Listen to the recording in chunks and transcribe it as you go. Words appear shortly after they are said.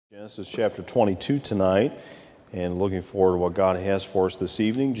Genesis chapter 22 tonight, and looking forward to what God has for us this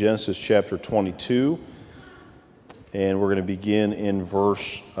evening. Genesis chapter 22, and we're going to begin in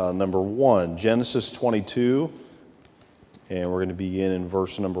verse number 1. Genesis 22, and we're going to begin in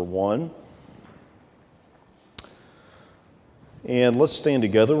verse number 1. And let's stand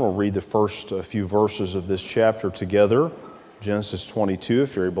together, and we'll read the first few verses of this chapter together. Genesis 22,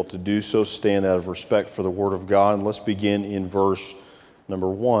 if you're able to do so, stand out of respect for the Word of God, and let's begin in verse number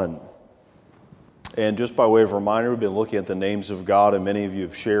 1. And just by way of reminder, we've been looking at the names of God, and many of you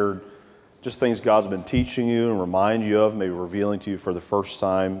have shared just things God's been teaching you and remind you of, maybe revealing to you for the first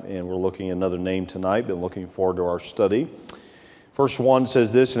time, and we're looking at another name tonight. Been looking forward to our study. Verse 1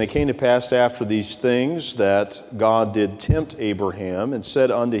 says this, "And it came to pass after these things that God did tempt Abraham, and said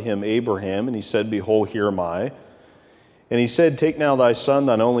unto him, Abraham, and he said, Behold, here am I. And he said, Take now thy son,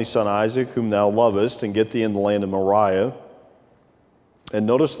 thine only son Isaac, whom thou lovest, and get thee in the land of Moriah. And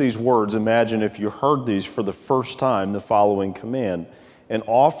notice these words. Imagine if you heard these for the first time, the following command. And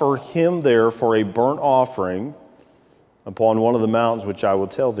offer him there for a burnt offering upon one of the mountains which I will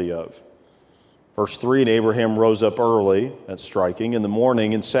tell thee of. Verse 3, And Abraham rose up early, that's striking, in the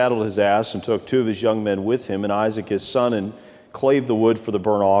morning, and saddled his ass, and took 2 of his young men with him, and Isaac his son, and clave the wood for the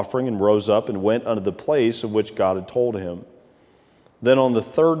burnt offering, and rose up, and went unto the place of which God had told him. Then on the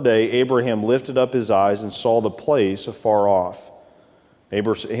 3rd day Abraham lifted up his eyes, and saw the place afar off.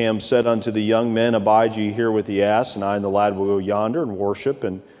 Abraham said unto the young men, Abide ye here with the ass, and I and the lad will go yonder and worship,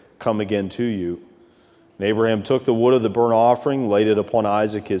 and come again to you. And Abraham took the wood of the burnt offering, laid it upon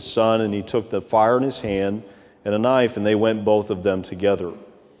Isaac his son, and he took the fire in his hand and a knife, and they went both of them together.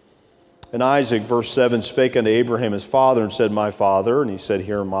 And Isaac, verse 7, spake unto Abraham his father, and said, My father. And he said,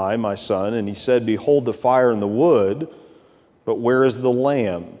 Here am I, my son. And he said, Behold the fire and the wood, but where is the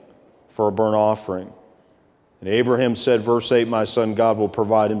lamb for a burnt offering? And Abraham said, verse 8, My son, God will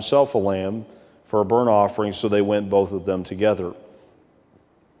provide himself a lamb for a burnt offering. So they went both of them together.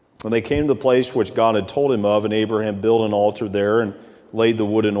 And they came to the place which God had told him of, and Abraham built an altar there, and laid the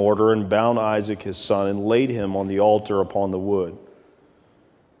wood in order, and bound Isaac his son, and laid him on the altar upon the wood.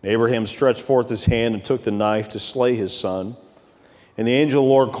 And Abraham stretched forth his hand, and took the knife to slay his son. And the angel of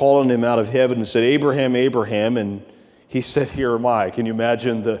the Lord called on him out of heaven, and said, Abraham, Abraham. And he said, Here am I. Can you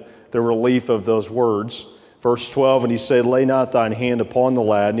imagine the relief of those words? Verse 12, And he said, Lay not thine hand upon the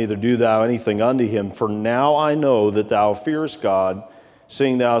lad, neither do thou anything unto him. For now I know that thou fearest God,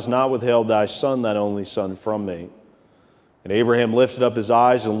 seeing thou hast not withheld thy son, thine only son, from me. And Abraham lifted up his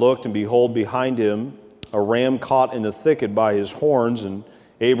eyes and looked, and behold, behind him a ram caught in the thicket by his horns. And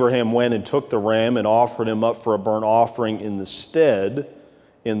Abraham went and took the ram, and offered him up for a burnt offering in the stead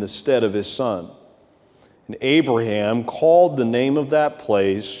of his son. And Abraham called the name of that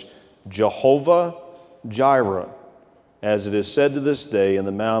place JEHOVAH Jireh, as it is said to this day, In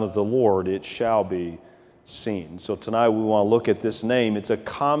the mount of the Lord it shall be seen. So tonight we want to look at this name. It's a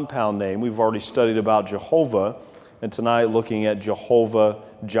compound name. We've already studied about Jehovah, and tonight looking at JEHOVAH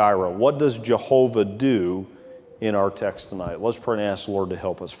Jireh. What does Jehovah do in our text tonight? Let's pray and ask the Lord to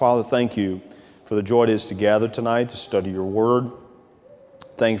help us. Father, thank you for the joy it is to gather tonight to study your word.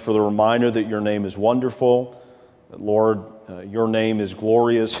 Thank you for the reminder that your name is wonderful, that, Lord, your name is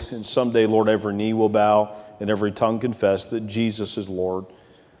glorious, and someday, Lord, every knee will bow and every tongue confess that Jesus is Lord.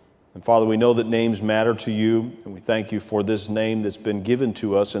 And Father, we know that names matter to you, and we thank you for this name that's been given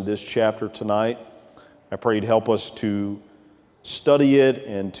to us in this chapter tonight. I pray you'd help us to study it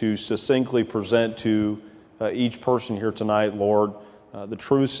and to succinctly present to each person here tonight, Lord, the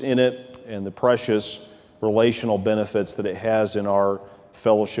truths in it and the precious relational benefits that it has in our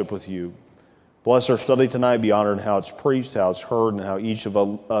fellowship with you. Bless our study tonight. Be honored in how it's preached, how it's heard, and how each of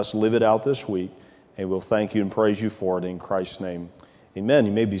us live it out this week. And we'll thank you and praise you for it in Christ's name. Amen.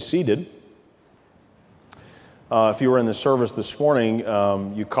 You may be seated. If you were in the service this morning,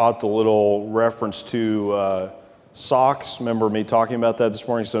 you caught the little reference to socks. Remember me talking about that this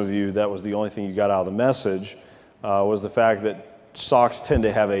morning? Some of you, that was the only thing you got out of the message, was the fact that socks tend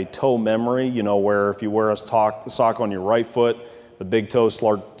to have a toe memory, where if you wear a sock on your right foot, the big toe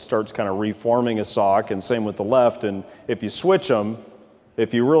starts kind of reforming a sock, and same with the left. And if you switch them,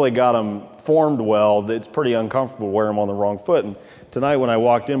 if you really got them formed well, it's pretty uncomfortable to wear them on the wrong foot. And tonight when I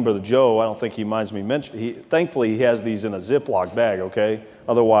walked in, Brother Joe, I don't think he minds me mentioning, thankfully he has these in a Ziploc bag, okay?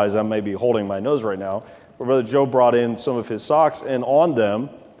 Otherwise I may be holding my nose right now. But Brother Joe brought in some of his socks, and on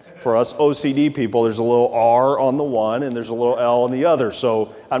them, for us OCD people, there's a little R on the one and there's a little L on the other.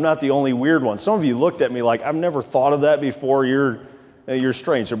 So I'm not the only weird one. Some of you looked at me like, I've never thought of that before. You're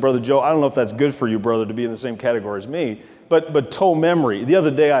strange. So Brother Joe, I don't know if that's good for you, brother, to be in the same category as me, but toe memory. The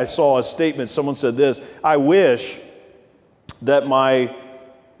other day I saw a statement, someone said this, I wish that my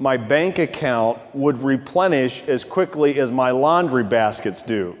my bank account would replenish as quickly as my laundry baskets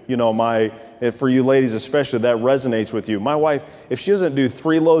do. You know, for you ladies especially, that resonates with you. My wife, if she doesn't do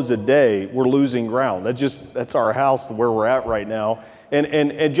 3 loads a day, we're losing ground. That's our house where we're at right now.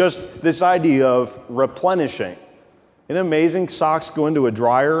 And just this idea of replenishing. Isn't it amazing? Socks go into a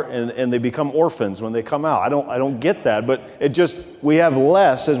dryer and they become orphans when they come out. I don't get that, but we have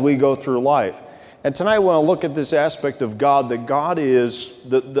less as we go through life. And tonight I want to look at this aspect of God, that God is,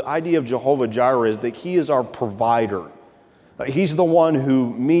 the idea of Jehovah Jireh is that He is our provider. He's the one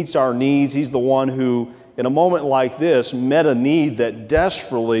who meets our needs. He's the one who, in a moment like this, met a need that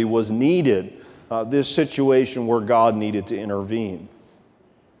desperately was needed, this situation where God needed to intervene.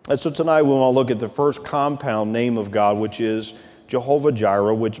 And so tonight we want to look at the first compound name of God, which is Jehovah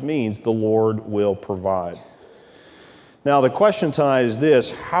Jireh, which means the Lord will provide. Now, the question tonight is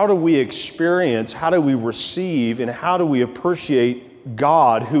this: how do we experience, how do we receive, and how do we appreciate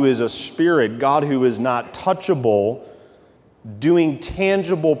God, who is a spirit, God who is not touchable, doing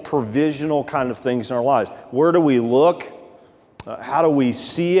tangible, provisional kind of things in our lives? Where do we look? How do we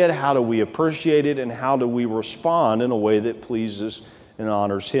see it? How do we appreciate it? And how do we respond in a way that pleases and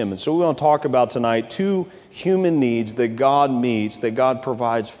honors Him? And so we want to talk about tonight 2 human needs that God meets, that God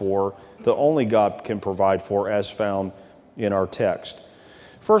provides for, that only God can provide for, as found in our text.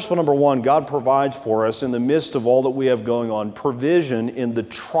 First of all, number 1, God provides for us in the midst of all that we have going on, provision in the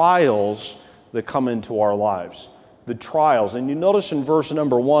trials that come into our lives. The trials. And you notice in verse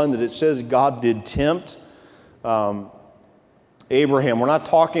number 1 that it says God did tempt Abraham. We're not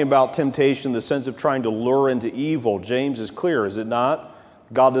talking about temptation in the sense of trying to lure into evil. James is clear, is it not?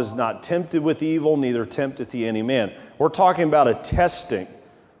 God is not tempted with evil, neither tempteth he any man. We're talking about a testing.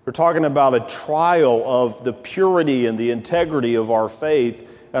 We're talking about a trial of the purity and the integrity of our faith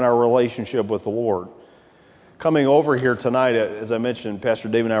and our relationship with the Lord. Coming over here tonight, as I mentioned, Pastor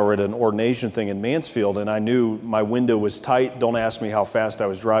Dave and I were at an ordination thing in Mansfield, and I knew my window was tight. Don't ask me how fast I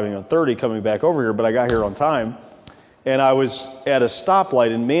was driving on 30 coming back over here, but I got here on time. And I was at a stoplight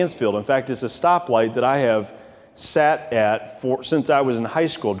in Mansfield. In fact, it's a stoplight that I have sat at since I was in high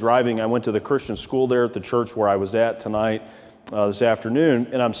school driving. I went to the Christian school there at the church where I was at tonight, this afternoon,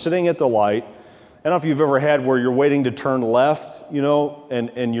 and I'm sitting at the light. I don't know if you've ever had where you're waiting to turn left, you know,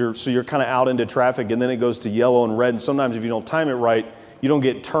 and you're kind of out into traffic, and then it goes to yellow and red, and sometimes if you don't time it right, you don't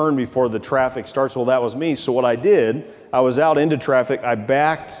get turned before the traffic starts. Well, that was me. So what I did, I was out into traffic, I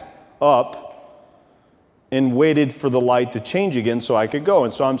backed up and waited for the light to change again so I could go.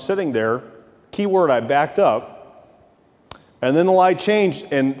 And so I'm sitting there, keyword, I backed up, and then the light changed,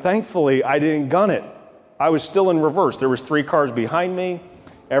 and thankfully I didn't gun it. I was still in reverse. There was 3 cars behind me.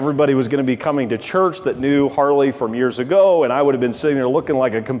 Everybody was going to be coming to church that knew Harley from years ago, and I would have been sitting there looking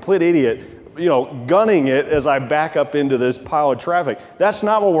like a complete idiot, you know, gunning it as I back up into this pile of traffic. That's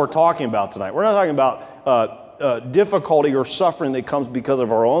not what we're talking about tonight. We're not talking about difficulty or suffering that comes because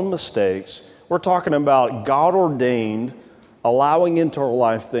of our own mistakes. We're talking about God-ordained, allowing into our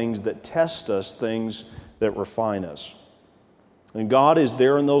life things that test us, things that refine us. And God is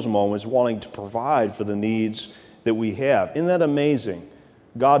there in those moments wanting to provide for the needs that we have. Isn't that amazing?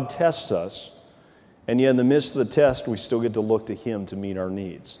 God tests us, and yet in the midst of the test, we still get to look to Him to meet our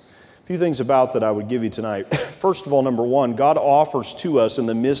needs. A few things about that I would give you tonight. First of all, number 1, God offers to us in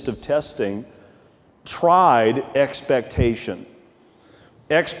the midst of testing tried expectation.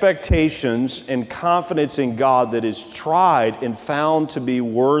 Expectations and confidence in God that is tried and found to be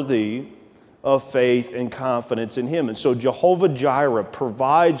worthy of faith and confidence in Him. And so Jehovah Jireh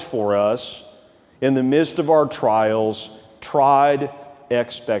provides for us in the midst of our trials tried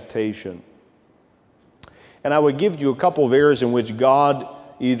expectation. And I would give you a couple of areas in which God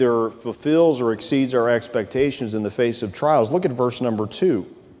either fulfills or exceeds our expectations in the face of trials. Look at verse number 2.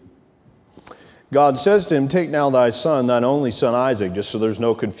 God says to him, "Take now thy son, thine only son Isaac," just so there's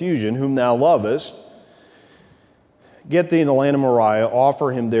no confusion, "whom thou lovest. Get thee in the land of Moriah,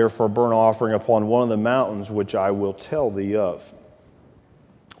 offer him there for a burnt offering upon one of the mountains which I will tell thee of."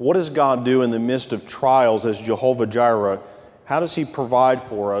 What does God do in the midst of trials as Jehovah Jireh? How does He provide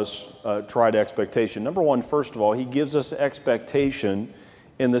for us tried expectation? Number 1, first of all, He gives us expectation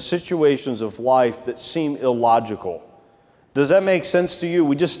in the situations of life that seem illogical. Does that make sense to you?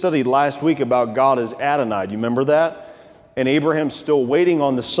 We just studied last week about God as Adonai. Do you remember that? And Abraham's still waiting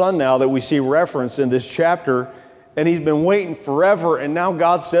on the son now that we see referenced in this chapter, and he's been waiting forever, and now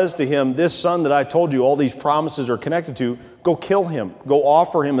God says to him, "This son that I told you all these promises are connected to, go kill him, go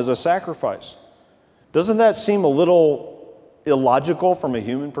offer him as a sacrifice." Doesn't that seem a little illogical from a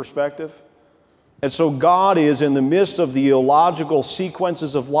human perspective? And so God is in the midst of the illogical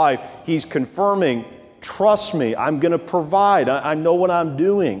sequences of life. He's confirming Trust me, I'm going to provide. I know what I'm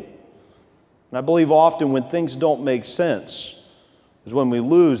doing. And I believe often when things don't make sense is when we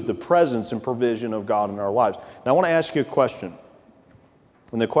lose the presence and provision of God in our lives. Now I want to ask you a question.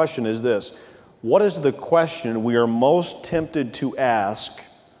 And the question is this: what is the question we are most tempted to ask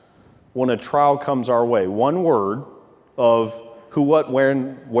when a trial comes our way? One word of who, what,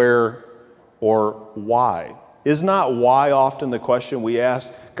 when, where, or why. Is not why often the question we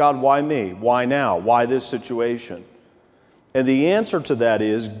ask? God, why me? Why now? Why this situation? And the answer to that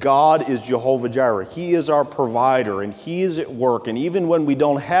is God is Jehovah Jireh. He is our provider, and He is at work. And even when we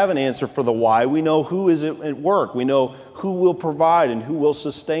don't have an answer for the why, we know who is at work. We know who will provide and who will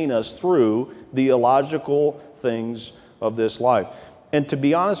sustain us through the illogical things of this life. And to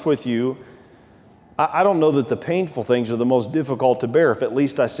be honest with you, I don't know that the painful things are the most difficult to bear, if at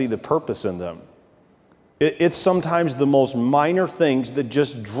least I see the purpose in them. It's sometimes the most minor things that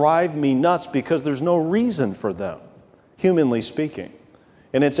just drive me nuts because there's no reason for them, humanly speaking.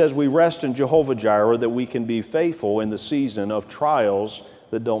 And it's as we rest in Jehovah Jireh that we can be faithful in the season of trials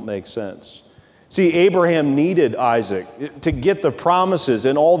that don't make sense. See, Abraham needed Isaac to get the promises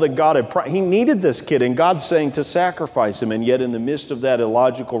and all that God had he needed this kid, and God's saying to sacrifice him, and yet in the midst of that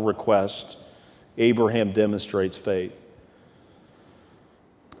illogical request, Abraham demonstrates faith.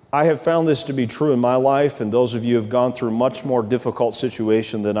 I have found this to be true in my life, and those of you who have gone through much more difficult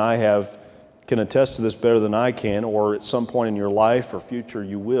situation than I have can attest to this better than I can, or at some point in your life or future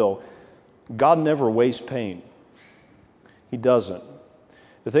you will. God never wastes pain. He doesn't.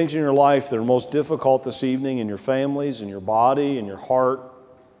 The things in your life that are most difficult this evening in your families, in your body, in your heart,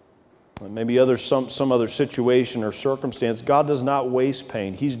 and maybe some other situation or circumstance, God does not waste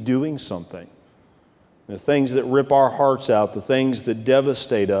pain. He's doing something. The things that rip our hearts out, the things that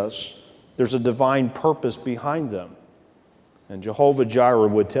devastate us, there's a divine purpose behind them. And Jehovah Jireh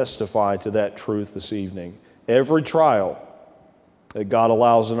would testify to that truth this evening. Every trial that God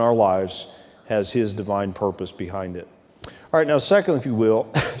allows in our lives has His divine purpose behind it. All right, now second, if you will,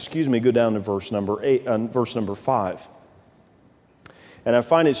 go down to verse number 5. And I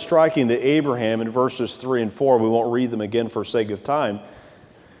find it striking that Abraham in verses 3 and 4, we won't read them again for sake of time,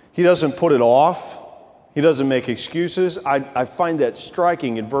 he doesn't put it off. He doesn't make excuses. I find that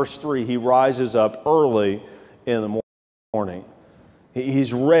striking. In verse 3, he rises up early in the morning.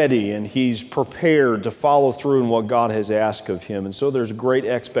 He's ready and he's prepared to follow through in what God has asked of him. And so there's great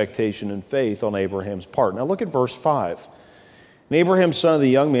expectation and faith on Abraham's part. Now look at verse 5. And Abraham, son of the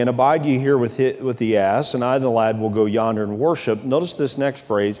young man, abide ye here with the ass, and I, the lad, will go yonder and worship. Notice this next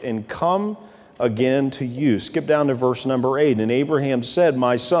phrase, and come again to you. Skip down to verse number 8. And Abraham said,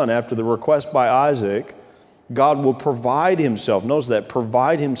 my son, after the request by Isaac, God will provide himself, notice that,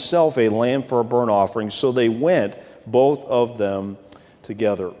 provide himself a lamb for a burnt offering. So they went, both of them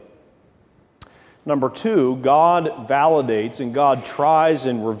together. Number 2, God validates and God tries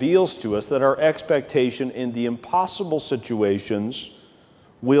and reveals to us that our expectation in the impossible situations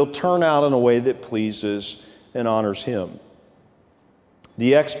will turn out in a way that pleases and honors Him.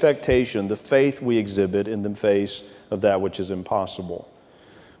 The expectation, the faith we exhibit in the face of that which is impossible.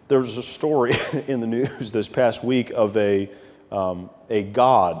 There was a story in the news this past week of a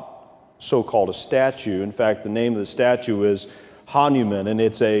god, so-called a statue. In fact, the name of the statue is Hanuman, and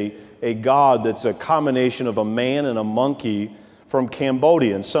it's a god that's a combination of a man and a monkey from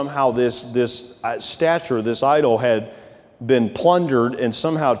Cambodia. And somehow this statue, this idol, had been plundered and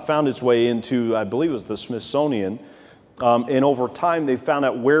somehow it found its way into, I believe it was the Smithsonian. And over time, they found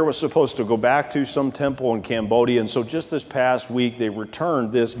out where it was supposed to go back to, some temple in Cambodia. And so just this past week, they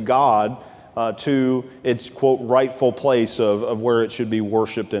returned this god to its, quote, rightful place of where it should be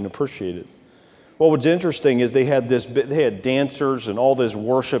worshiped and appreciated. Well, what's interesting is they had dancers and all this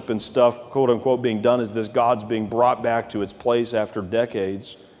worship and stuff, quote unquote, being done as this god's being brought back to its place after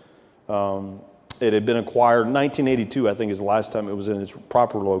decades. It had been acquired in 1982, I think is the last time it was in its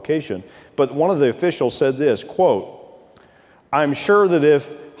proper location. But one of the officials said this, quote, I'm sure that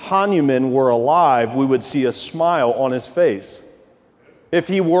if Hanuman were alive, we would see a smile on his face. If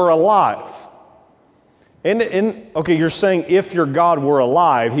he were alive. Okay, you're saying if your God were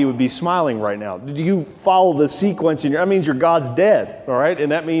alive, he would be smiling right now. Do you follow the sequence? That means your God's dead, all right?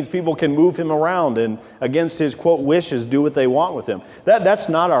 And that means people can move him around and against his, quote, wishes, do what they want with him. That's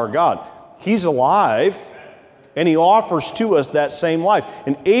not our God. He's alive, and he offers to us that same life.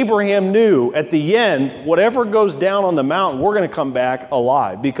 And Abraham knew at the end, whatever goes down on the mountain, we're going to come back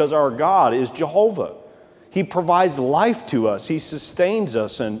alive because our God is Jehovah. He provides life to us. He sustains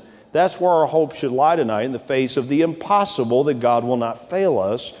us, and that's where our hope should lie tonight in the face of the impossible, that God will not fail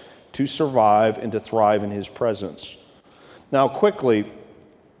us to survive and to thrive in His presence. Now, quickly,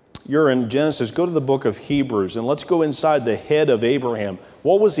 you're in Genesis, go to the book of Hebrews, and let's go inside the head of Abraham.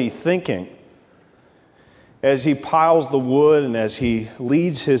 What was he thinking? As he piles the wood and as he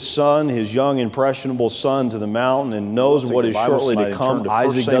leads his son, his young, impressionable son, to the mountain and knows what is shortly to come,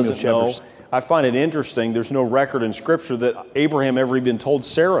 Isaac doesn't know. I find it interesting, there's no record in Scripture that Abraham ever even told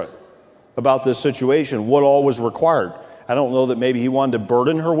Sarah about this situation, what all was required. I don't know that maybe he wanted to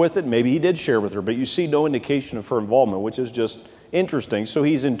burden her with it. Maybe he did share with her, but you see no indication of her involvement, which is just interesting. So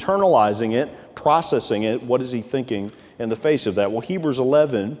he's internalizing it, processing it. What is he thinking in the face of that? Well, Hebrews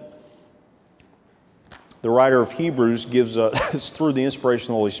 11, the writer of Hebrews gives us, through the inspiration of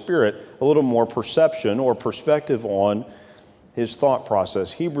the Holy Spirit, a little more perception or perspective on his thought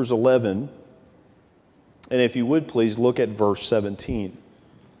process. Hebrews 11, and if you would please look at verse 17.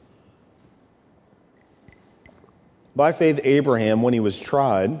 By faith, Abraham, when he was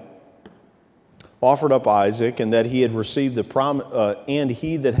tried, offered up Isaac, and that he had received the and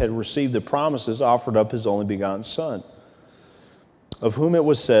he that had received the promises offered up his only begotten son, of whom it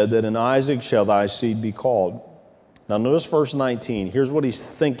was said that in Isaac shall thy seed be called. Now notice verse 19. Here's what he's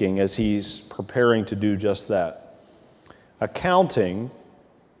thinking as he's preparing to do just that. Accounting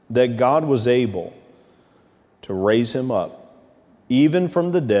that God was able to raise him up, even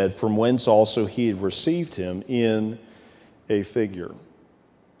from the dead, from whence also he had received him in a figure.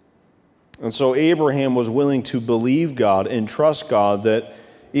 And so Abraham was willing to believe God and trust God that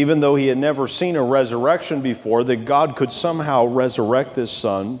even though he had never seen a resurrection before, that God could somehow resurrect this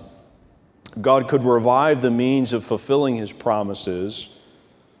son. God could revive the means of fulfilling his promises,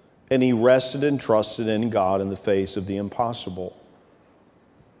 and he rested and trusted in God in the face of the impossible.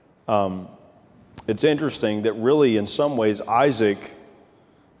 It's interesting that really in some ways Isaac,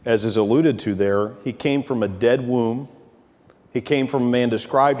 as is alluded to there, he came from a dead womb. He came from a man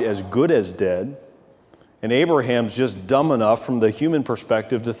described as good as dead. And Abraham's just dumb enough from the human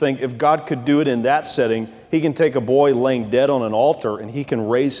perspective to think if God could do it in that setting, he can take a boy laying dead on an altar and he can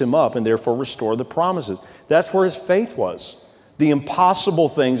raise him up and therefore restore the promises. That's where his faith was. The impossible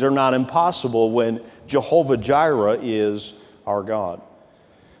things are not impossible when JEHOVAH JIREH is our God.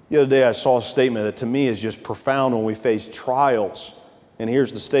 The other day I saw a statement that to me is just profound when we face trials. And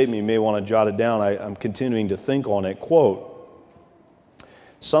here's the statement, you may want to jot it down. I'm continuing to think on it. Quote,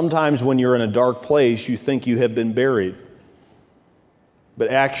 sometimes when you're in a dark place, you think you have been buried, but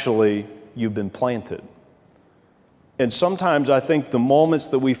actually you've been planted. And sometimes I think the moments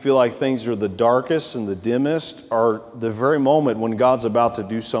that we feel like things are the darkest and the dimmest are the very moment when God's about to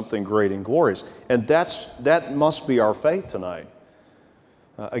do something great and glorious. And that must be our faith tonight.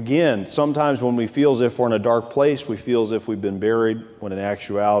 Again, sometimes when we feel as if we're in a dark place, we feel as if we've been buried, when in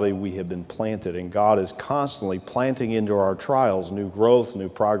actuality we have been planted. And God is constantly planting into our trials new growth, new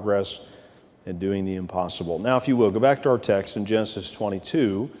progress, and doing the impossible. Now, if you will, go back to our text in Genesis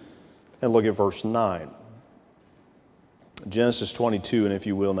 22 and look at verse 9. Genesis 22, and if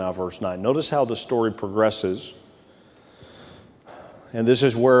you will, now verse 9. Notice how the story progresses. And this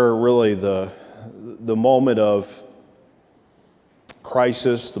is where really the moment of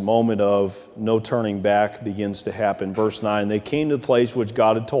crisis, the moment of no turning back begins to happen. Verse 9, they came to the place which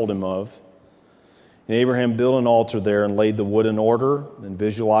God had told him of. And Abraham built an altar there and laid the wood in order. And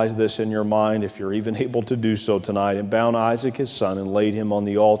visualize this in your mind if you're even able to do so tonight. And bound Isaac his son and laid him on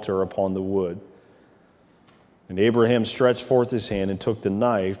the altar upon the wood. And Abraham stretched forth his hand and took the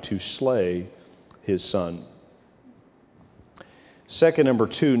knife to slay his son. Second, number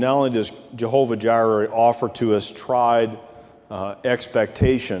two, not only does JEHOVAH JIREH offer to us tried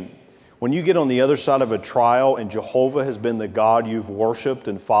expectation. When you get on the other side of a trial and Jehovah has been the God you've worshiped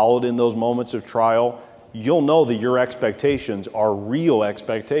and followed in those moments of trial, you'll know that your expectations are real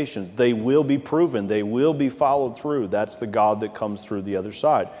expectations. They will be proven. They will be followed through. That's the God that comes through the other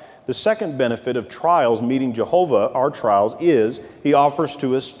side. The second benefit of trials, meeting Jehovah, our trials, is he offers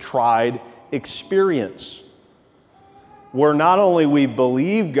to us tried experience, where not only we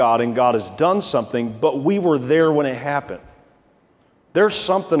believe God and God has done something, but we were there when it happened. There's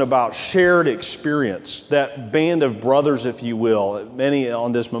something about shared experience, that band of brothers, if you will. Many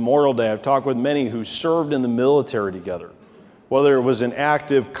on this Memorial Day, I've talked with many who served in the military together, whether it was in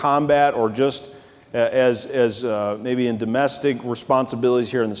active combat or just as maybe in domestic responsibilities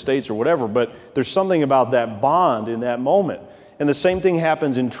here in the States or whatever, but there's something about that bond in that moment. And the same thing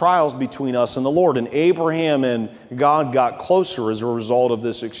happens in trials between us and the Lord. And Abraham and God got closer as a result of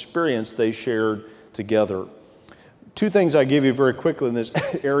this experience they shared together. Two things I give you very quickly in this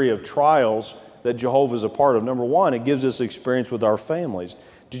area of trials that Jehovah is a part of. Number one, it gives us experience with our families.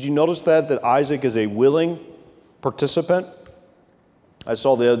 Did you notice that Isaac is a willing participant? I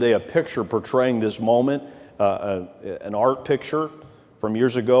saw the other day a picture portraying this moment, an art picture from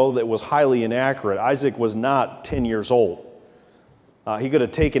years ago that was highly inaccurate. Isaac was not 10 years old. He could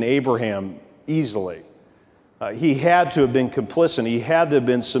have taken Abraham easily. He had to have been complicit. He had to have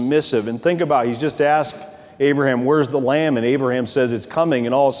been submissive. And think about it, he's just asked Abraham, where's the lamb? And Abraham says it's coming.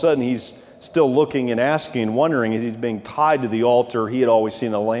 And all of a sudden he's still looking and asking and wondering as he's being tied to the altar he had always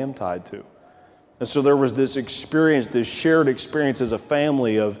seen a lamb tied to. And so there was this experience, this shared experience as a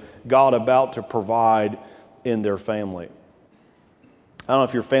family of God about to provide in their family. I don't know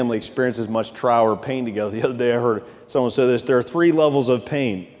if your family experiences much trial or pain together. The other day I heard someone say this, there are 3 levels of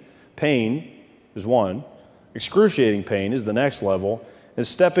pain. Pain is one, excruciating pain is the next level, and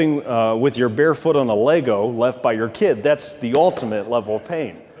stepping with your bare foot on a Lego left by your kid, that's the ultimate level of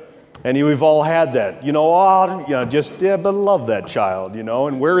pain. And we've all had that, but love that child,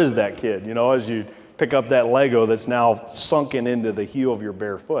 and where is that kid, as you pick up that Lego that's now sunken into the heel of your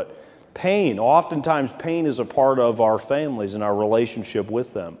bare foot. Pain, oftentimes pain is a part of our families and our relationship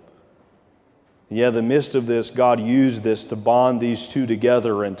with them. And yet in the midst of this, God used this to bond these two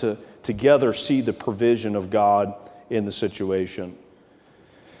together and to together see the provision of God in the situation.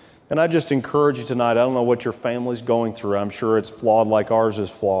 And I just encourage you tonight, I don't know what your family's going through. I'm sure it's flawed like ours is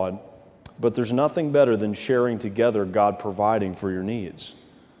flawed. But there's nothing better than sharing together God providing for your needs.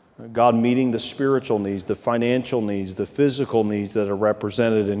 God meeting the spiritual needs, the financial needs, the physical needs that are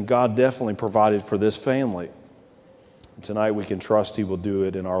represented. And God definitely provided for this family. And tonight we can trust He will do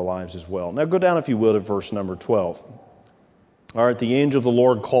it in our lives as well. Now go down, if you will, to verse number 12. All right, the angel of the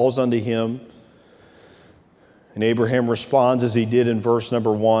Lord calls unto him. And Abraham responds as he did in verse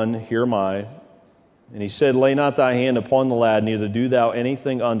number 1, Here am I. And he said, Lay not thy hand upon the lad, neither do thou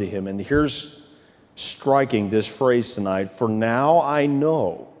anything unto him. And here's striking this phrase tonight, For now I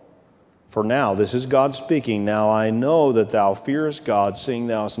know. For now, this is God speaking, Now I know that thou fearest God, seeing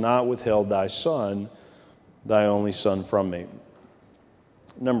thou hast not withheld thy son, thy only son from me.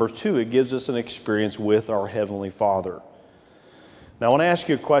 Number 2, it gives us an experience with our Heavenly Father. Now I want to ask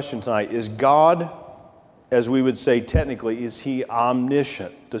you a question tonight. Is God, as we would say technically, is He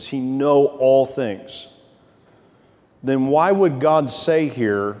omniscient? Does He know all things? Then why would God say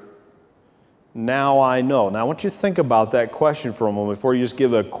here, Now I know? Now I want you to think about that question for a moment before you just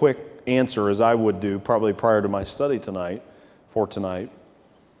give a quick answer, as I would do probably prior to my study tonight.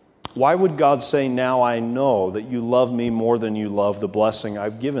 Why would God say, Now I know that you love me more than you love the blessing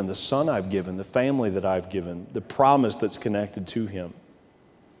I've given, the son I've given, the family that I've given, the promise that's connected to Him?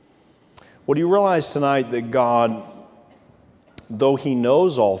 Well, do you realize tonight that God, though He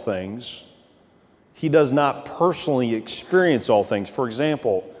knows all things, He does not personally experience all things. For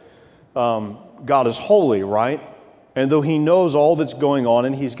example, God is holy, right? And though He knows all that's going on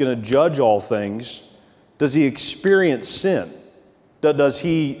and He's going to judge all things, does He experience sin? Does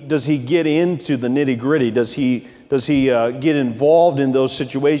he get into the nitty-gritty? Does he get involved in those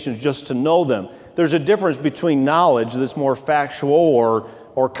situations just to know them? There's a difference between knowledge that's more factual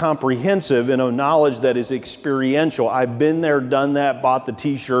or comprehensive and a knowledge that is experiential. I've been there, done that, bought the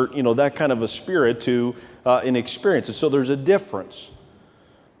t-shirt, that kind of a spirit to an experience. And so there's a difference.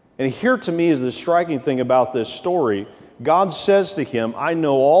 And here to me is the striking thing about this story. God says to him, I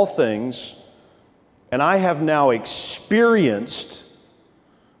know all things, and I have now experienced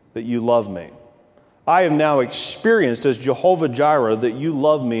that you love me. I have now experienced as Jehovah Jireh that you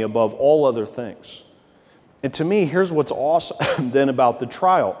love me above all other things. And to me, here's what's awesome then about the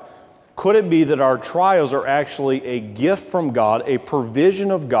trial. Could it be that our trials are actually a gift from God, a provision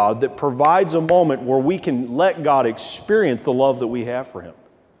of God that provides a moment where we can let God experience the love that we have for Him?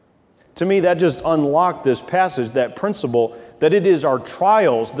 To me, that just unlocked this passage, that principle, that it is our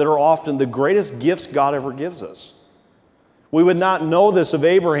trials that are often the greatest gifts God ever gives us. We would not know this of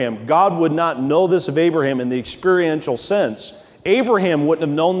Abraham. God would not know this of Abraham in the experiential sense. Abraham wouldn't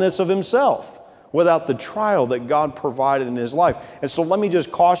have known this of himself without the trial that God provided in his life. And so let me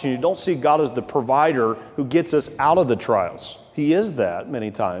just caution you, don't see God as the provider who gets us out of the trials. He is that many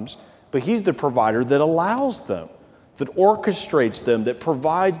times, but He's the provider that allows them, that orchestrates them, that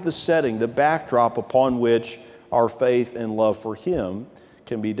provides the setting, the backdrop upon which our faith and love for Him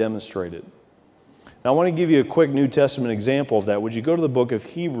can be demonstrated. Now I want to give you a quick New Testament example of that. Would you go to the book of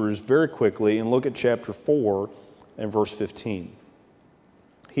Hebrews very quickly and look at chapter 4 and verse 15.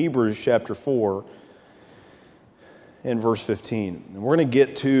 Hebrews chapter 4 and verse 15. And we're going to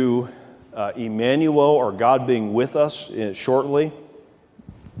get to Emmanuel, or God being with us, shortly.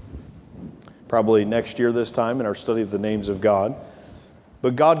 Probably next year this time in our study of the names of God.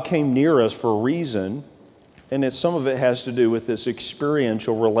 But God came near us for a reason, and some of it has to do with this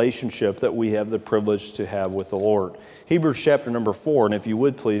experiential relationship that we have the privilege to have with the Lord. Hebrews chapter number 4, and if you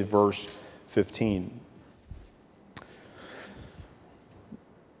would please, verse 15.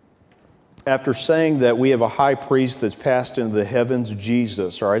 after saying that we have a high priest that's passed into the heavens,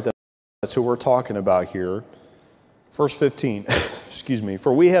 Jesus, all right, that's who we're talking about here. Verse 15, excuse me,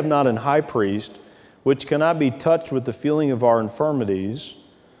 for we have not an high priest which cannot be touched with the feeling of our infirmities,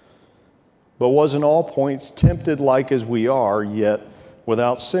 but was in all points tempted like as we are, yet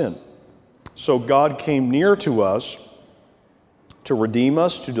without sin. So God came near to us to redeem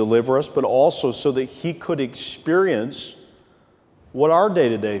us, to deliver us, but also so that he could experience what our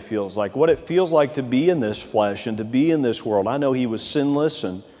day-to-day feels like, what it feels like to be in this flesh and to be in this world. I know he was sinless,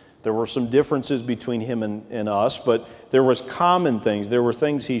 and there were some differences between him and us, but there was common things. There were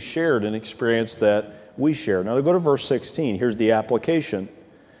things he shared and experienced that we share. Now to go to verse 16, here's the application.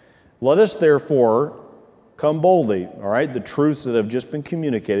 Let us therefore come boldly, all right? The truths that have just been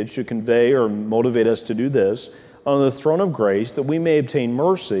communicated should convey or motivate us to do this, on the throne of grace, that we may obtain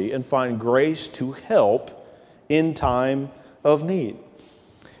mercy and find grace to help in time of need.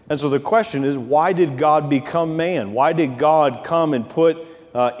 And so the question is, why did God become man? Why did God come and put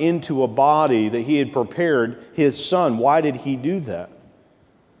into a body that he had prepared his son? Why did he do that?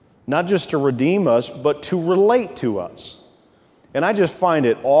 Not just to redeem us, but to relate to us. And I just find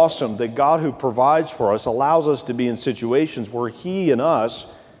it awesome that God, who provides for us, allows us to be in situations where he and us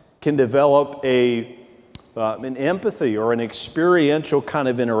can develop an empathy or an experiential kind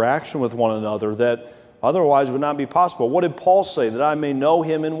of interaction with one another that otherwise would not be possible. What did Paul say? That I may know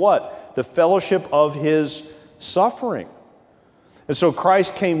him in what? The fellowship of his suffering. And so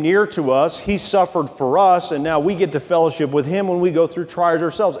Christ came near to us, he suffered for us, and now we get to fellowship with him when we go through trials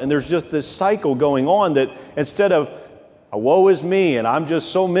ourselves. And there's just this cycle going on that instead of, woe is me, and I'm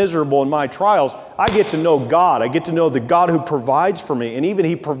just so miserable in my trials, I get to know God. I get to know the God who provides for me. And even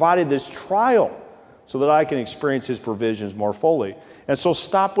he provided this trial so that I can experience his provisions more fully. And so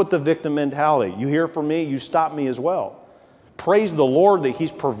stop with the victim mentality. You hear from me, you stop me as well. Praise the Lord that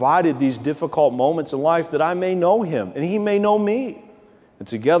he's provided these difficult moments in life that I may know him and he may know me. And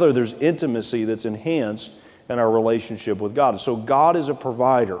together there's intimacy that's enhanced in our relationship with God. So God is a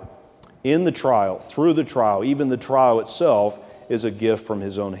provider in the trial, through the trial. Even the trial itself is a gift from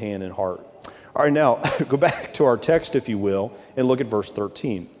his own hand and heart. All right, now go back to our text, if you will, and look at verse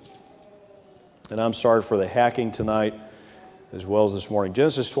 13. And I'm sorry for the hacking tonight as well as this morning.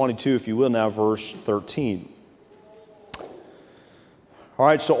 Genesis 22, if you will, now verse 13. All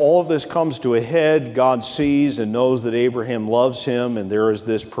right, so all of this comes to a head. God sees and knows that Abraham loves him, and there is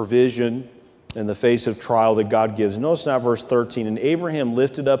this provision in the face of trial that God gives. Notice now verse 13. And Abraham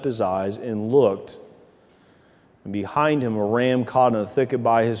lifted up his eyes and looked, and behind him a ram caught in a thicket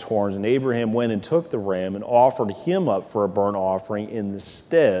by his horns. And Abraham went and took the ram and offered him up for a burnt offering in the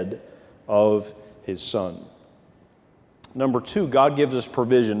stead of his son. Number two, God gives us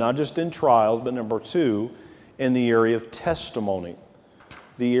provision, not just in trials, but number two, in the area of testimony.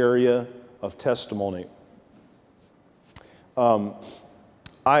 The area of testimony.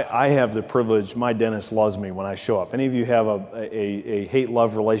 I have the privilege, my dentist loves me when I show up. Any of you have a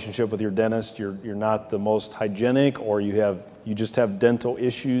hate-love relationship with your dentist? You're not the most hygienic, or you just have dental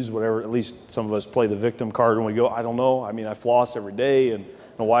issues, whatever. At least some of us play the victim card when we go, I don't know. I mean, I floss every day, and I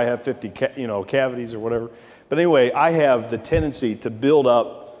don't know why I have 50 cavities or whatever. But anyway, I have the tendency to build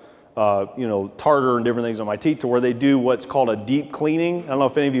up tartar and different things on my teeth to where they do what's called a deep cleaning. I don't know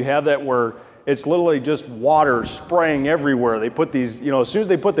if any of you have that, where it's literally just water spraying everywhere. They put these, as soon as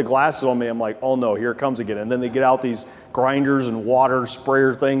they put the glasses on me, I'm like, oh no, here it comes again. And then they get out these grinders and water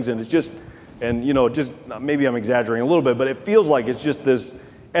sprayer things, and it's just, maybe I'm exaggerating a little bit, but it feels like it's just this.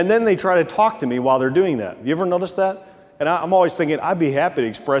 And then they try to talk to me while they're doing that. Have you ever noticed that? And I'm always thinking, I'd be happy to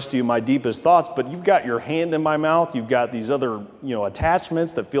express to you my deepest thoughts, but you've got your hand in my mouth, you've got these other,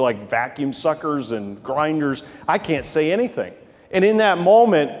 attachments that feel like vacuum suckers and grinders. I can't say anything. And in that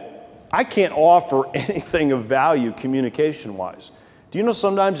moment, I can't offer anything of value communication-wise. Do you know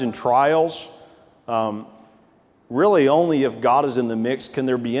sometimes in trials, really only if God is in the mix can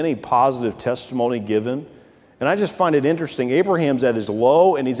there be any positive testimony given? And I just find it interesting. Abraham's at his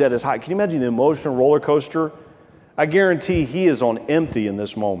low and he's at his high. Can you imagine the emotional roller coaster? I guarantee he is on empty in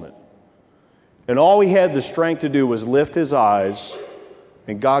this moment. And all he had the strength to do was lift his eyes,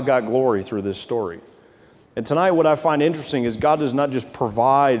 and God got glory through this story. And tonight what I find interesting is God does not just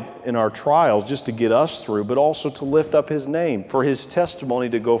provide in our trials just to get us through, but also to lift up his name, for his testimony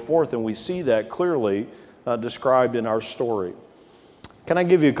to go forth. And we see that clearly described in our story. Can I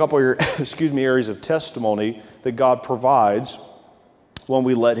give you a couple of areas of testimony that God provides when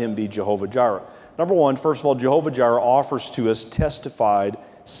we let him be Jehovah Jireh? Number one, first of all, Jehovah Jireh offers to us testified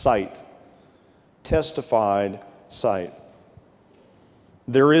sight. Testified sight.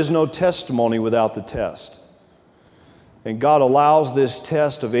 There is no testimony without the test. And God allows this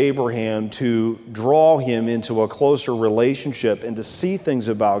test of Abraham to draw him into a closer relationship and to see things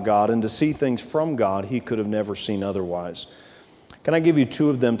about God and to see things from God he could have never seen otherwise. Can I give you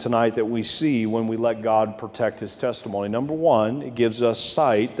two of them tonight that we see when we let God protect His testimony? Number one, it gives us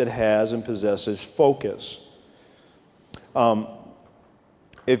sight that has and possesses focus.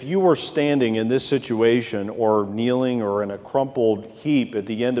 If you were standing in this situation or kneeling or in a crumpled heap at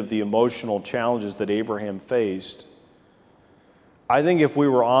the end of the emotional challenges that Abraham faced, I think if we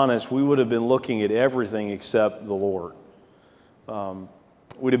were honest, we would have been looking at everything except the Lord.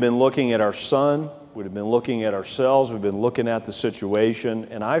 We'd have been looking at our son, we'd have been looking at ourselves, we've been looking at the situation,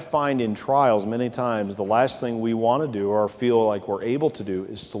 and I find in trials many times the last thing we want to do or feel like we're able to do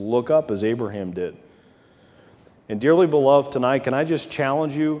is to look up as Abraham did. And dearly beloved, tonight, can I just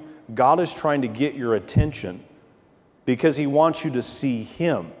challenge you? God is trying to get your attention because He wants you to see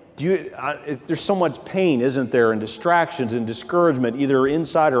Him. There's so much pain, isn't there, and distractions and discouragement, either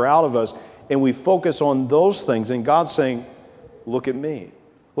inside or out of us, and we focus on those things, and God's saying, look at me.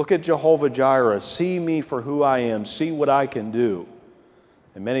 Look at Jehovah Jireh. See me for who I am. See what I can do.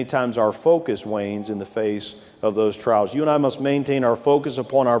 And many times our focus wanes in the face of those trials. You and I must maintain our focus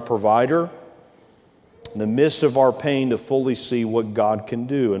upon our provider in the midst of our pain to fully see what God can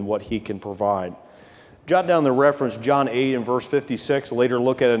do and what He can provide. Jot down the reference, John 8 and verse 56. Later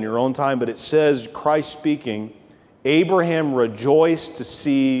look at it in your own time. But it says, Christ speaking, Abraham rejoiced to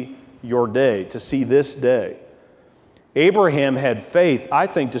see your day, to see this day. Abraham had faith, I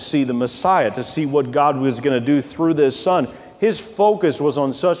think, to see the Messiah, to see what God was going to do through this son. His focus was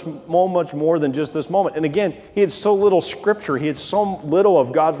on such much more than just this moment. And again, he had so little scripture. He had so little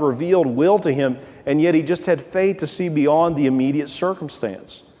of God's revealed will to him, and yet he just had faith to see beyond the immediate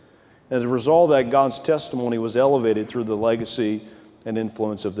circumstance. As a result of that, God's testimony was elevated through the legacy and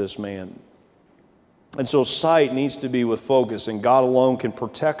influence of this man. And so sight needs to be with focus, and God alone can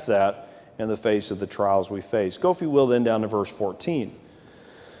protect that in the face of the trials we face. Go, if you will, then down to verse 14.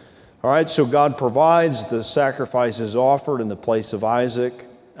 All right, so God provides, the sacrifice is offered in the place of Isaac.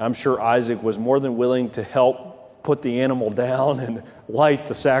 I'm sure Isaac was more than willing to help put the animal down and light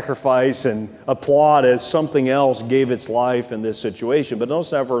the sacrifice and applaud as something else gave its life in this situation. But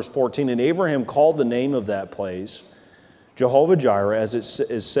notice now verse 14, and Abraham called the name of that place Jehovah Jireh, as it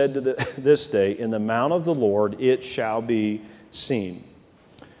is said to this day, in the mount of the Lord it shall be seen.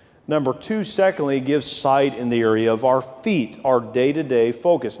 Number two, secondly, it gives sight in the area of our feet, our day-to-day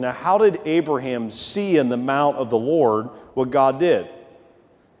focus. Now, how did Abraham see in the mount of the Lord what God did?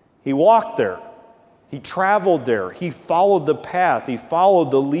 He walked there. He traveled there. He followed the path. He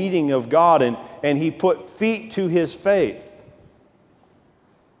followed the leading of God, and he put feet to his faith.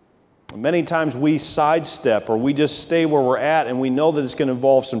 Many times we sidestep or we just stay where we're at, and we know that it's going to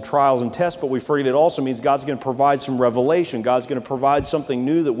involve some trials and tests, but we forget it also means God's going to provide some revelation. God's going to provide something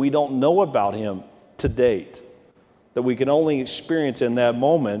new that we don't know about Him to date, that we can only experience in that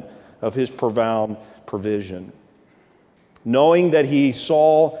moment of His profound provision. Knowing that he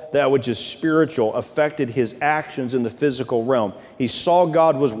saw that which is spiritual affected his actions in the physical realm. He saw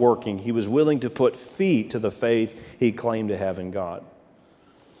God was working. He was willing to put feet to the faith he claimed to have in God.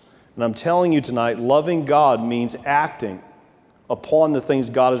 And I'm telling you tonight, loving God means acting upon the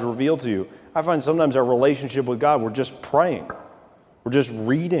things God has revealed to you. I find sometimes our relationship with God, we're just praying. We're just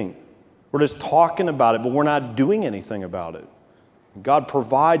reading. We're just talking about it, but we're not doing anything about it. God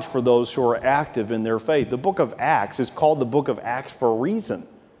provides for those who are active in their faith. The book of Acts is called the book of Acts for a reason.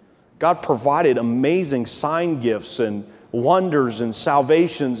 God provided amazing sign gifts and wonders and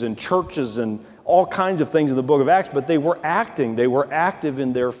salvations and churches and all kinds of things in the book of Acts, but they were acting. They were active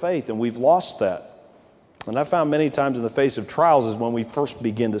in their faith, and we've lost that. And I found many times in the face of trials is when we first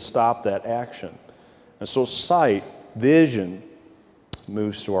begin to stop that action. And so sight, vision,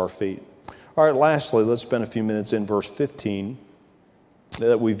 moves to our feet. All right, lastly, let's spend a few minutes in verse 15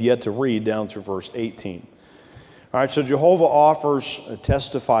 that we've yet to read down through verse 18. All right, so Jehovah offers a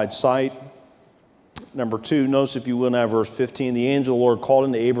testified sight. Number two, notice if you will now verse 15, the angel of the Lord called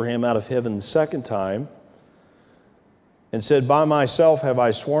unto Abraham out of heaven the second time and said, By myself have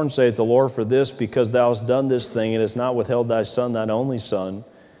I sworn, saith the Lord, for this, because thou hast done this thing, and hast not withheld thy son, thine only son,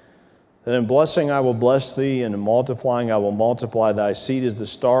 that in blessing I will bless thee, and in multiplying I will multiply thy seed as the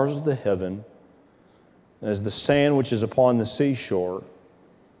stars of the heaven, and as the sand which is upon the seashore,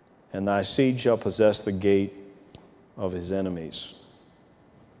 and thy seed shall possess the gate of his enemies.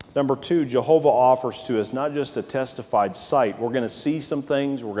 Number two, Jehovah offers to us not just a testified sight. We're going to see some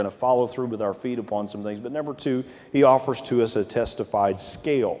things. We're going to follow through with our feet upon some things. But number two, He offers to us a testified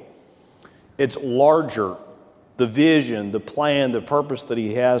scale. It's larger, the vision, the plan, the purpose that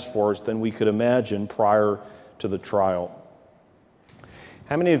He has for us than we could imagine prior to the trial.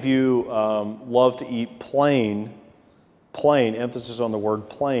 How many of you love to eat plain, emphasis on the word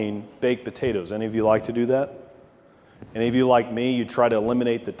plain, baked potatoes? Any of you like to do that? Any of you, like me, you try to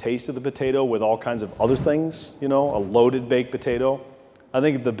eliminate the taste of the potato with all kinds of other things, a loaded baked potato? I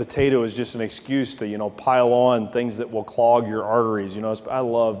think the potato is just an excuse to, pile on things that will clog your arteries. I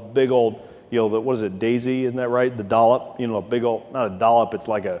love big old, what is it, daisy, isn't that right? The dollop, a big old, not a dollop, it's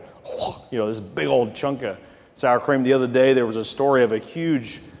like a, this big old chunk of sour cream. The other day, there was a story of a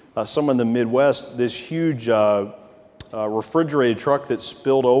huge, somewhere in the Midwest, this huge refrigerated truck that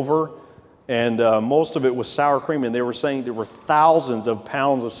spilled over, and most of it was sour cream, and they were saying there were thousands of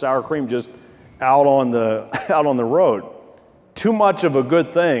pounds of sour cream just out on the road. Too much of a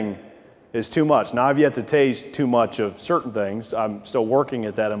good thing is too much. Now, I've yet to taste too much of certain things. I'm still working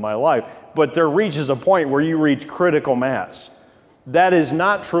at that in my life. But there reaches a point where you reach critical mass. That is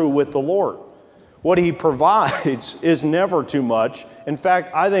not true with the Lord. What He provides is never too much. In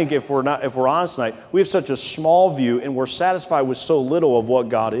fact, I think if we're honest tonight, we have such a small view and we're satisfied with so little of what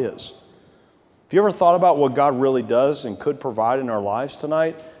God is. Have you ever thought about what God really does and could provide in our lives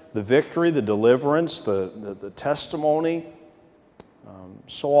tonight? The victory, the deliverance, the testimony.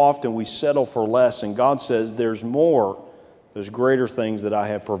 So often we settle for less, and God says, there's more. There's greater things that I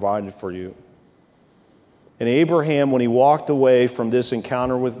have provided for you. And Abraham, when he walked away from this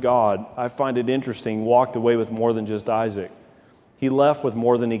encounter with God, I find it interesting, walked away with more than just Isaac. He left with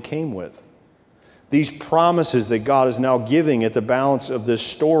more than he came with. These promises that God is now giving at the balance of this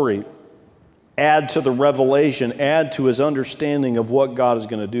story add to the revelation, add to his understanding of what God is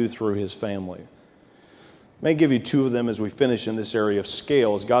going to do through his family. I may give you two of them as we finish in this area of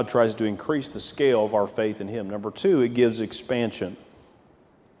scale, as God tries to increase the scale of our faith in Him. Number two, it gives expansion.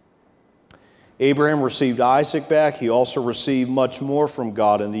 Abraham received Isaac back. He also received much more from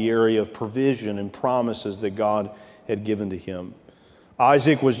God in the area of provision and promises that God had given to him.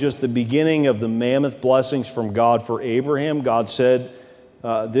 Isaac was just the beginning of the mammoth blessings from God for Abraham. God said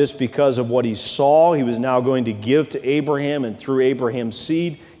this because of what he saw. He was now going to give to Abraham, and through Abraham's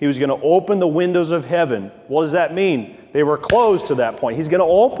seed, he was going to open the windows of heaven. What does that mean? They were closed to that point. He's going to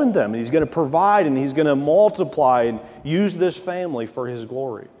open them, and he's going to provide, and he's going to multiply and use this family for his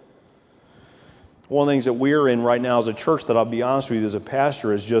glory. One of the things that we're in right now as a church that I'll be honest with you as a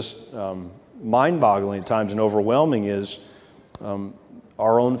pastor is just mind-boggling at times and overwhelming is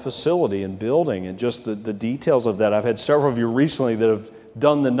our own facility and building and just the details of that. I've had several of you recently that have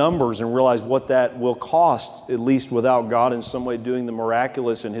done the numbers and realized what that will cost, at least without God in some way doing the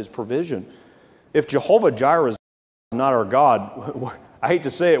miraculous in His provision. If Jehovah Jireh is not our God, I hate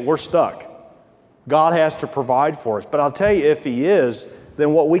to say it, we're stuck. God has to provide for us. But I'll tell you, if He is,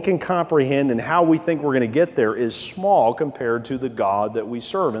 then what we can comprehend and how we think we're going to get there is small compared to the God that we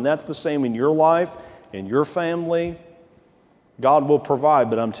serve. And that's the same in your life, in your family. God will provide,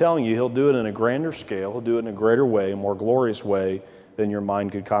 but I'm telling you, He'll do it in a grander scale. He'll do it in a greater way, a more glorious way than your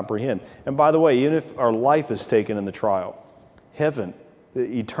mind could comprehend. And by the way, even if our life is taken in the trial, heaven, the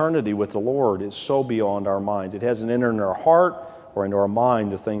eternity with the Lord is so beyond our minds. It hasn't entered in our heart or into our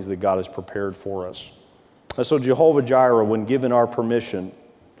mind the things that God has prepared for us. And so Jehovah Jireh, when given our permission,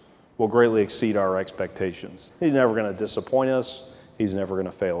 will greatly exceed our expectations. He's never going to disappoint us. He's never going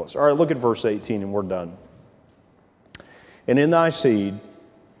to fail us. All right, look at verse 18 and we're done. And in thy seed,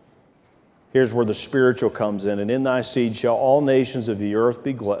 here's where the spiritual comes in, and in thy seed shall all nations of the earth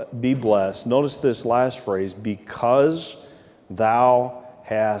be blessed. Notice this last phrase, because thou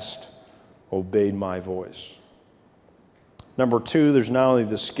hast obeyed my voice. Number two, there's not only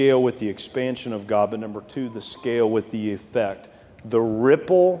the scale with the expansion of God, but number two, the scale with the effect. The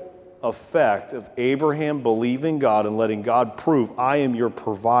ripple effect of Abraham believing God and letting God prove, I am your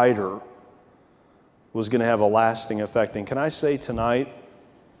provider, was going to have a lasting effect. And can I say tonight,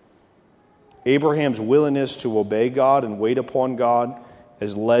 Abraham's willingness to obey God and wait upon God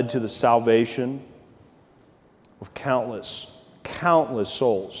has led to the salvation of countless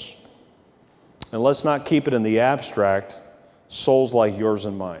souls. And let's not keep it in the abstract, souls like yours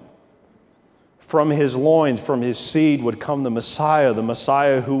and mine. From his loins, from his seed would come the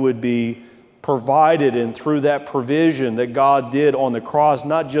Messiah who would be provided, and through that provision that God did on the cross,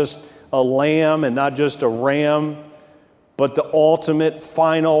 not just a lamb and not just a ram, but the ultimate,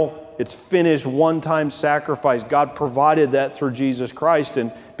 final, it's finished, one-time sacrifice. God provided that through Jesus Christ.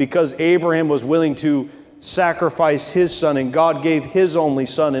 And because Abraham was willing to sacrifice his son, and God gave his only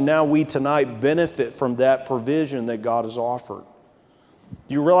son, and now we tonight benefit from that provision that God has offered.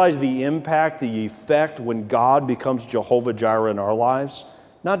 Do you realize the impact, the effect when God becomes Jehovah Jireh in our lives?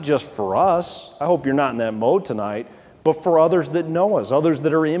 Not just for us. I hope you're not in that mode tonight, but for others that know us, others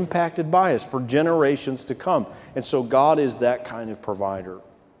that are impacted by us for generations to come. And so God is that kind of provider.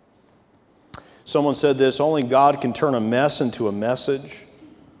 Someone said this, only God can turn a mess into a message,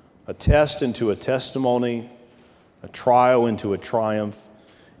 a test into a testimony, a trial into a triumph,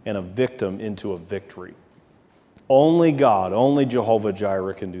 and a victim into a victory. Only God, only Jehovah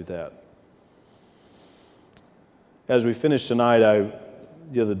Jireh can do that. As we finish tonight, I,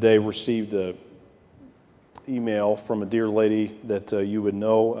 the other day, received an email from a dear lady that you would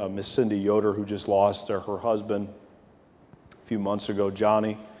know, Miss Cindy Yoder, who just lost her husband a few months ago,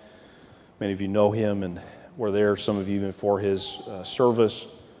 Johnny. Many of you know him and were there, some of you even for his service.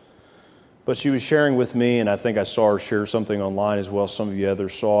 But she was sharing with me, and I think I saw her share something online as well. Some of you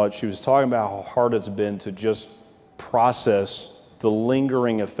others saw it. She was talking about how hard it's been to just process the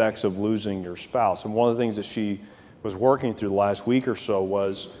lingering effects of losing your spouse. And one of the things that she was working through the last week or so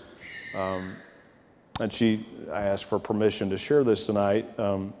was, and I asked for permission to share this tonight,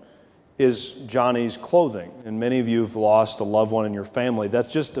 is Johnny's clothing. And many of you have lost a loved one in your family. That's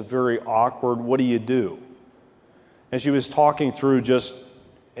just a very awkward, what do you do? And she was talking through just,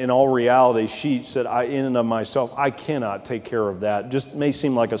 in all reality, she said, in and of myself, I cannot take care of that. Just may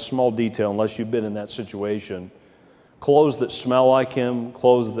seem like a small detail unless you've been in that situation. Clothes that smell like him,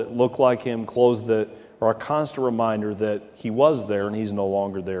 clothes that look like him, clothes that are a constant reminder that he was there and he's no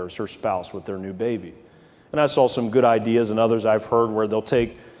longer there as her spouse with their new baby. And I saw some good ideas and others I've heard where they'll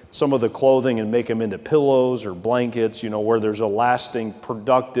take some of the clothing and make them into pillows or blankets, where there's a lasting,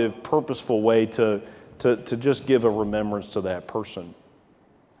 productive, purposeful way to just give a remembrance to that person.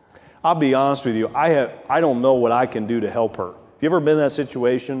 I'll be honest with you, I don't know what I can do to help her. Have you ever been in that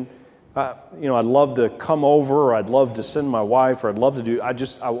situation? I'd love to come over, or I'd love to send my wife, or I'd love to do,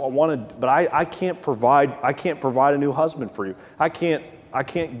 but I can't provide a new husband for you. I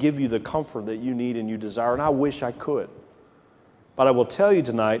can't give you the comfort that you need and you desire, and I wish I could. But I will tell you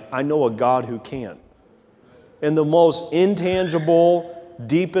tonight, I know a God who can. And the most intangible,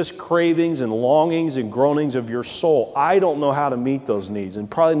 deepest cravings and longings and groanings of your soul, I don't know how to meet those needs,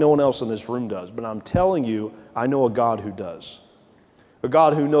 and probably no one else in this room does, but I'm telling you, I know a God who does. A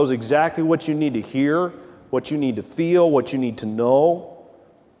God who knows exactly what you need to hear, what you need to feel, what you need to know.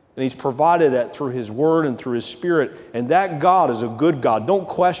 And He's provided that through His Word and through His Spirit. And that God is a good God. Don't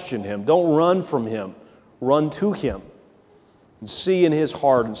question Him. Don't run from Him. Run to Him. And see in His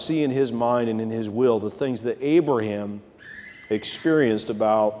heart and see in His mind and in His will the things that Abraham experienced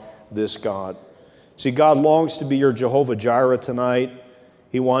about this God. See, God longs to be your Jehovah Jireh tonight.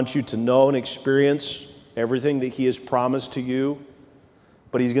 He wants you to know and experience everything that He has promised to you.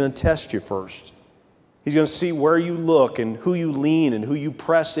 But He's going to test you first. He's going to see where you look and who you lean and who you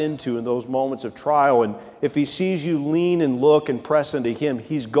press into in those moments of trial. And if He sees you lean and look and press into Him,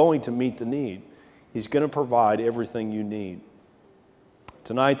 He's going to meet the need. He's going to provide everything you need.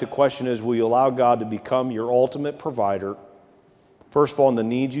 Tonight, the question is, will you allow God to become your ultimate provider? First of all, in the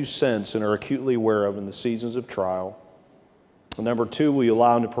needs you sense and are acutely aware of in the seasons of trial. And number two, will you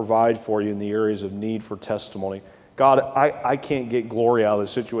allow Him to provide for you in the areas of need for testimony? God, I can't get glory out of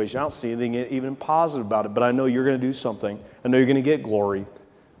this situation. I don't see anything even positive about it, but I know You're going to do something. I know You're going to get glory.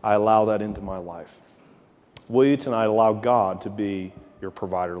 I allow that into my life. Will you tonight allow God to be your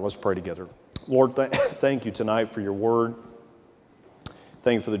provider? Let's pray together. Lord, thank You tonight for Your Word.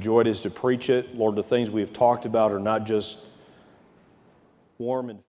 Thank You for the joy it is to preach it. Lord, the things we have talked about are not just warm and